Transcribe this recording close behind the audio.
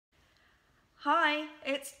Hi,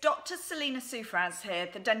 it's Dr. Selina Sufraz here,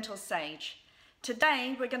 the Dental Sage.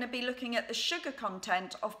 Today we're going to be looking at the sugar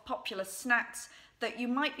content of popular snacks that you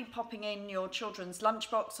might be popping in your children's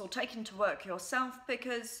lunchbox or taking to work yourself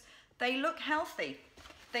because they look healthy.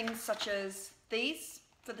 Things such as these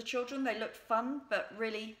for the children, they look fun, but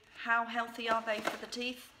really how healthy are they for the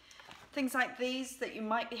teeth? Things like these that you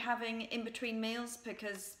might be having in between meals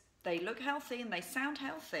because they look healthy and they sound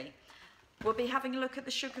healthy. We'll be having a look at the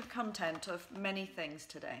sugar content of many things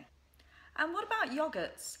today. And what about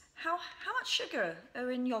yogurts? How much sugar are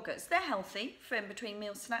in yogurts? They're healthy for in between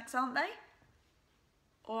meal snacks, aren't they?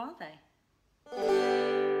 Or are they?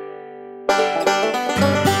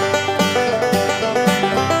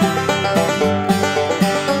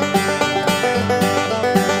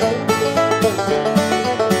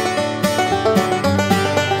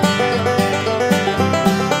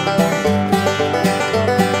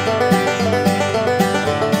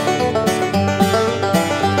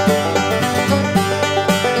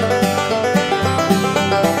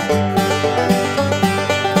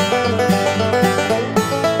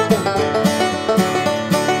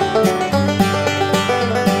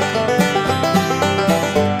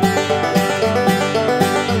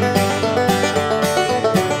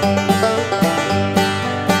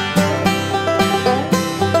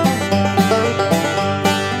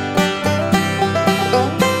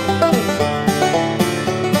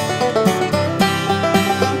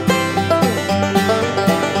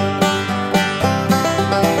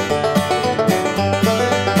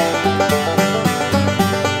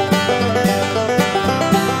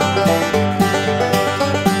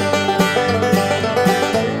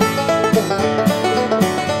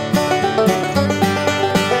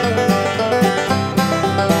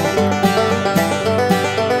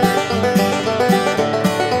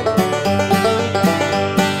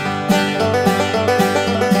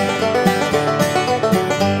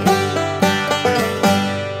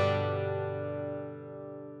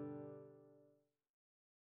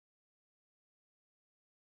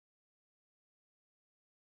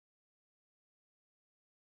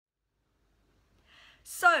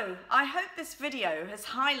 So, I hope this video has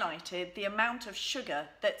highlighted the amount of sugar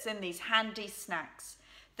that's in these handy snacks.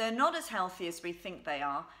 They're not as healthy as we think they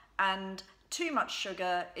are, and too much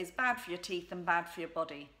sugar is bad for your teeth and bad for your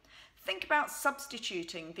body. Think about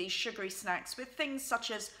substituting these sugary snacks with things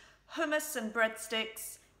such as hummus and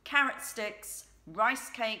breadsticks, carrot sticks, rice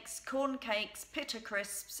cakes, corn cakes, pita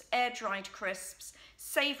crisps, air-dried crisps,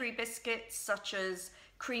 savoury biscuits such as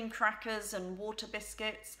cream crackers and water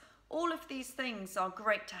biscuits. All of these things are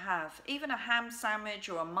great to have. Even a ham sandwich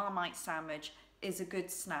or a Marmite sandwich is a good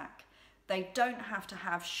snack. They don't have to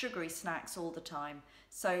have sugary snacks all the time.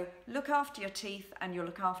 So look after your teeth and you'll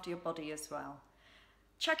look after your body as well.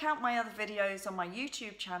 Check out my other videos on my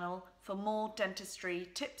YouTube channel for more dentistry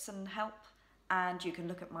tips and help. And you can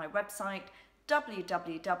look at my website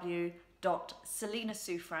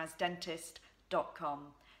www.selinasufrazdentist.com.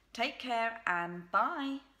 Take care and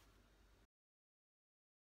bye.